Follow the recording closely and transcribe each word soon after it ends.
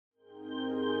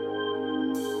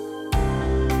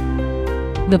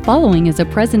The following is a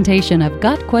presentation of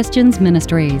Got Questions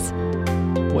Ministries.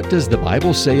 What does the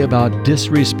Bible say about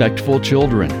disrespectful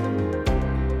children?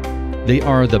 They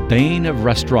are the bane of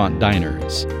restaurant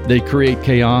diners. They create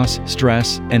chaos,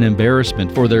 stress, and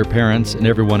embarrassment for their parents and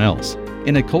everyone else.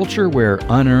 In a culture where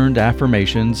unearned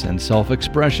affirmations and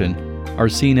self-expression are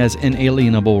seen as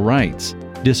inalienable rights,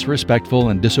 disrespectful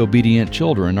and disobedient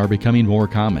children are becoming more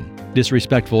common.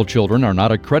 Disrespectful children are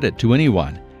not a credit to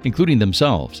anyone, including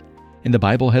themselves, and the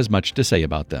Bible has much to say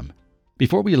about them.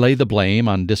 Before we lay the blame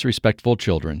on disrespectful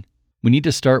children, we need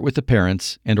to start with the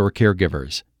parents and/or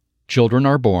caregivers. Children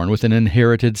are born with an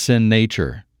inherited sin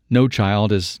nature. No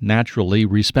child is naturally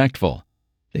respectful.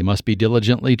 They must be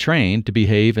diligently trained to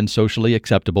behave in socially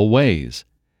acceptable ways.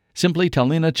 Simply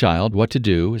telling a child what to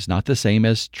do is not the same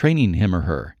as training him or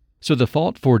her. So the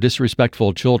fault for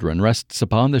disrespectful children rests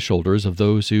upon the shoulders of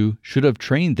those who should have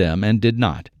trained them and did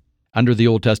not. Under the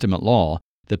Old Testament law,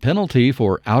 the penalty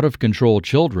for out-of-control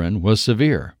children was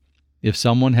severe. If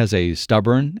someone has a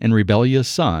stubborn and rebellious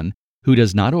son who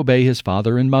does not obey his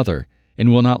father and mother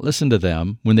and will not listen to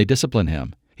them when they discipline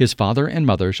him, his father and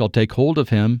mother shall take hold of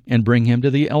him and bring him to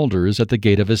the elders at the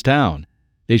gate of his town.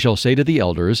 They shall say to the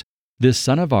elders, "This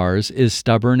son of ours is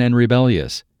stubborn and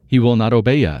rebellious. He will not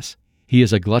obey us. He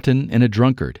is a glutton and a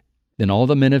drunkard." Then all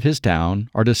the men of his town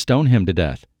are to stone him to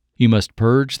death. You must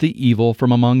purge the evil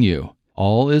from among you.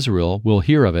 All Israel will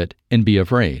hear of it and be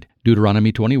afraid.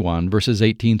 Deuteronomy 21, verses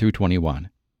 18 through 21.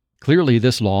 Clearly,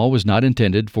 this law was not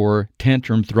intended for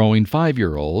tantrum-throwing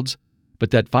 5-year-olds, but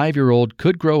that 5-year-old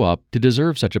could grow up to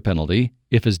deserve such a penalty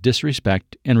if his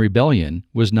disrespect and rebellion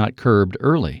was not curbed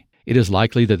early. It is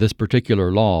likely that this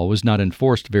particular law was not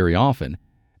enforced very often,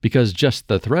 because just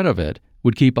the threat of it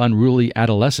would keep unruly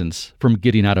adolescents from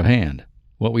getting out of hand.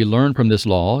 What we learn from this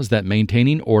law is that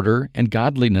maintaining order and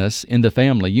godliness in the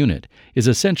family unit is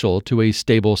essential to a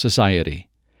stable society.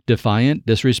 Defiant,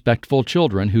 disrespectful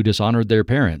children who dishonored their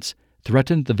parents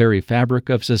threatened the very fabric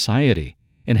of society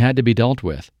and had to be dealt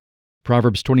with.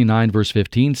 Proverbs 29 verse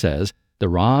 15 says, "The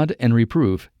rod and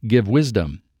reproof give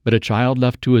wisdom, but a child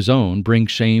left to his own brings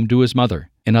shame to his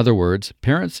mother." In other words,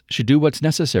 parents should do what's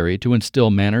necessary to instill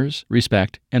manners,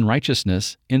 respect, and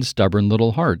righteousness in stubborn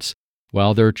little hearts,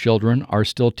 while their children are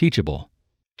still teachable.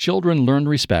 Children learn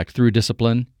respect through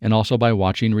discipline and also by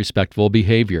watching respectful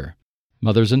behavior.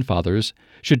 Mothers and fathers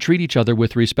should treat each other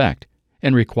with respect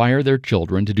and require their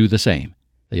children to do the same.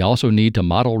 They also need to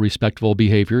model respectful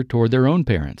behavior toward their own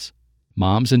parents.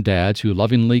 Moms and dads who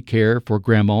lovingly care for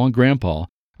grandma and grandpa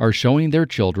are showing their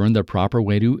children the proper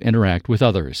way to interact with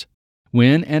others.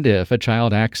 When and if a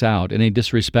child acts out in a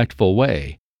disrespectful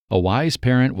way, a wise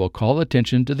parent will call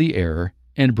attention to the error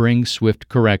and bring swift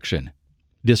correction.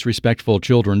 Disrespectful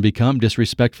children become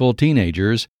disrespectful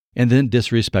teenagers and then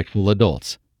disrespectful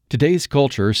adults. Today's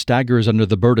culture staggers under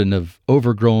the burden of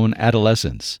overgrown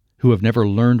adolescents who have never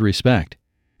learned respect,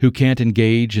 who can't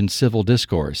engage in civil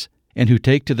discourse, and who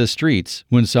take to the streets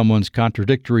when someone's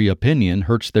contradictory opinion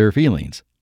hurts their feelings.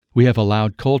 We have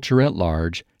allowed culture at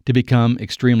large to become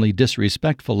extremely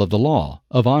disrespectful of the law,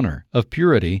 of honor, of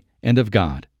purity, and of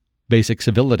God. Basic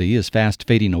civility is fast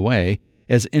fading away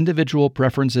as individual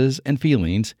preferences and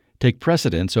feelings take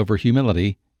precedence over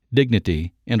humility,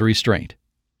 dignity, and restraint.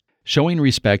 Showing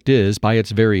respect is, by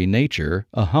its very nature,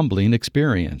 a humbling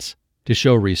experience. To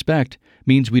show respect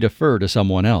means we defer to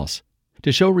someone else.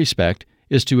 To show respect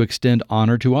is to extend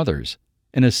honor to others,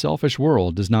 and a selfish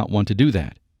world does not want to do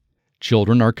that.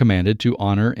 Children are commanded to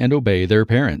honor and obey their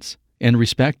parents, and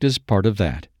respect is part of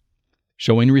that.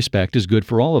 Showing respect is good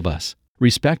for all of us.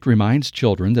 Respect reminds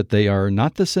children that they are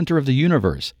not the center of the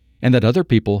universe and that other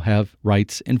people have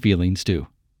rights and feelings too.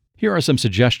 Here are some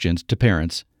suggestions to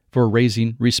parents for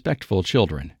raising respectful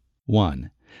children.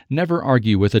 1. Never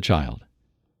argue with a child.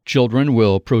 Children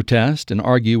will protest and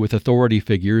argue with authority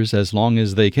figures as long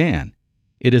as they can.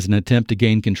 It is an attempt to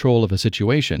gain control of a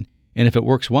situation, and if it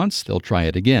works once, they'll try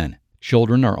it again.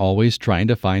 Children are always trying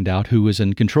to find out who is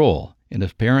in control, and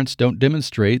if parents don't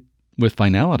demonstrate with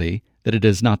finality that it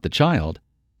is not the child,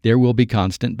 there will be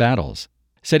constant battles.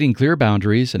 Setting clear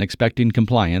boundaries and expecting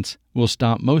compliance will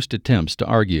stop most attempts to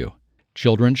argue.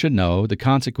 Children should know the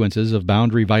consequences of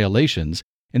boundary violations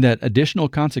and that additional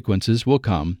consequences will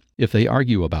come if they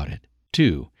argue about it.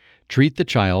 2. Treat the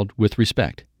child with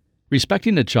respect.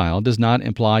 Respecting a child does not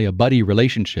imply a buddy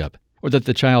relationship or that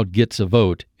the child gets a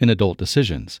vote in adult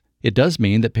decisions. It does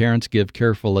mean that parents give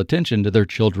careful attention to their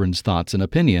children's thoughts and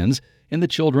opinions, and the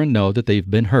children know that they've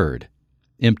been heard.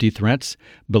 Empty threats,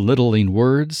 belittling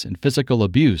words, and physical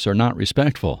abuse are not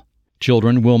respectful.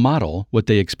 Children will model what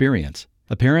they experience.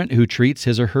 A parent who treats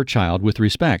his or her child with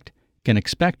respect can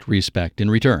expect respect in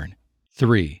return.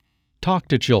 3. Talk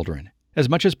to children. As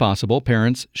much as possible,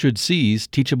 parents should seize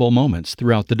teachable moments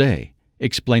throughout the day,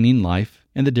 explaining life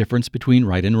and the difference between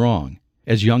right and wrong.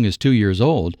 As young as 2 years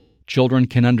old, children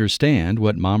can understand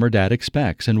what mom or dad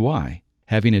expects and why.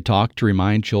 Having a talk to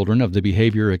remind children of the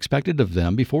behavior expected of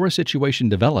them before a situation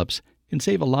develops can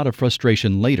save a lot of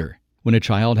frustration later. When a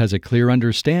child has a clear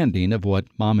understanding of what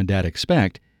mom and dad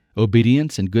expect,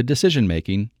 obedience and good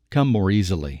decision-making come more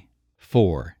easily.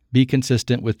 4. Be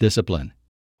consistent with discipline.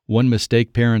 One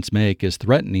mistake parents make is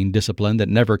threatening discipline that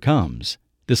never comes.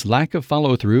 This lack of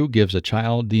follow-through gives a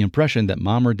child the impression that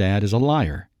mom or dad is a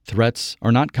liar. Threats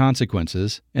are not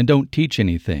consequences and don't teach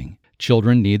anything.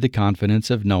 Children need the confidence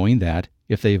of knowing that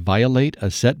if they violate a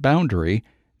set boundary,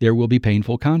 there will be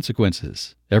painful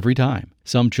consequences every time.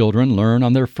 Some children learn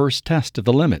on their first test of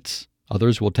the limits.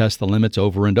 Others will test the limits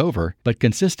over and over, but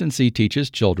consistency teaches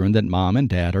children that mom and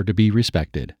dad are to be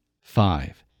respected.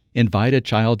 5. Invite a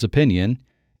child's opinion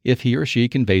if he or she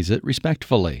conveys it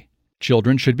respectfully.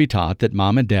 Children should be taught that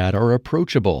mom and dad are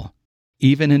approachable.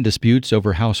 Even in disputes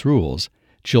over house rules,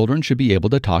 children should be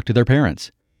able to talk to their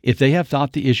parents if they have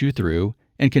thought the issue through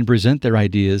and can present their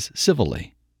ideas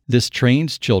civilly. This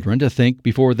trains children to think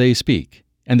before they speak,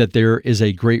 and that there is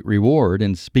a great reward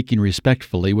in speaking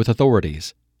respectfully with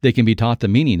authorities. They can be taught the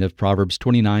meaning of Proverbs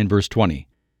 29, verse 20.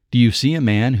 Do you see a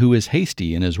man who is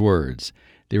hasty in his words?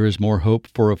 There is more hope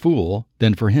for a fool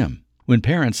than for him. When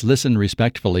parents listen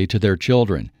respectfully to their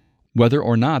children, whether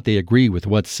or not they agree with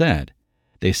what's said,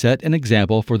 they set an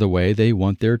example for the way they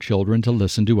want their children to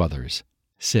listen to others.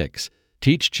 6.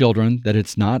 Teach children that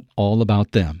it's not all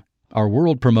about them. Our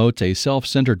world promotes a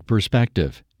self-centered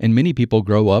perspective, and many people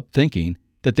grow up thinking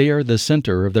that they are the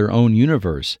center of their own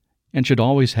universe and should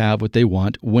always have what they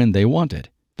want when they want it.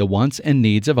 The wants and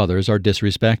needs of others are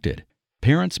disrespected.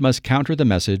 Parents must counter the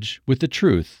message with the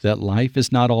truth that life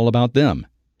is not all about them.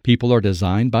 People are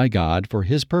designed by God for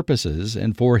His purposes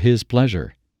and for His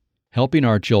pleasure. Helping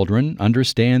our children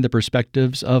understand the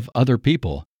perspectives of other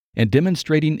people and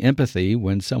demonstrating empathy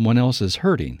when someone else is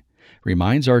hurting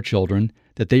reminds our children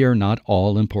that they are not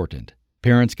all important.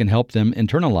 Parents can help them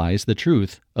internalize the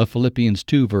truth of Philippians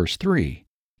 2, verse 3.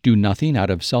 Do nothing out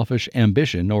of selfish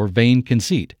ambition or vain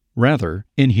conceit. Rather,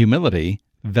 in humility,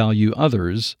 value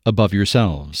others above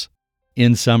yourselves.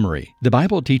 In summary, the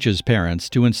Bible teaches parents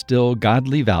to instill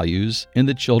godly values in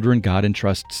the children God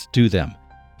entrusts to them,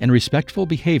 and respectful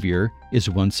behavior is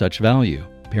one such value.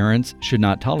 Parents should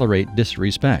not tolerate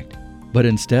disrespect, but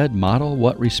instead model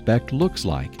what respect looks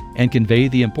like and convey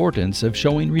the importance of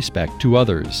showing respect to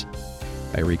others.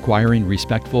 By requiring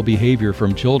respectful behavior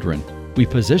from children, we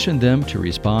position them to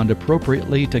respond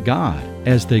appropriately to God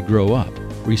as they grow up.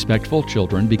 Respectful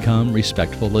children become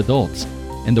respectful adults,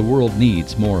 and the world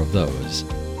needs more of those.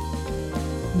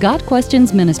 Got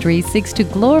Questions Ministry seeks to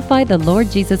glorify the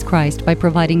Lord Jesus Christ by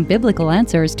providing biblical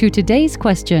answers to today's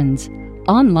questions.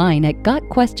 Online at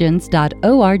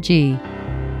gotquestions.org.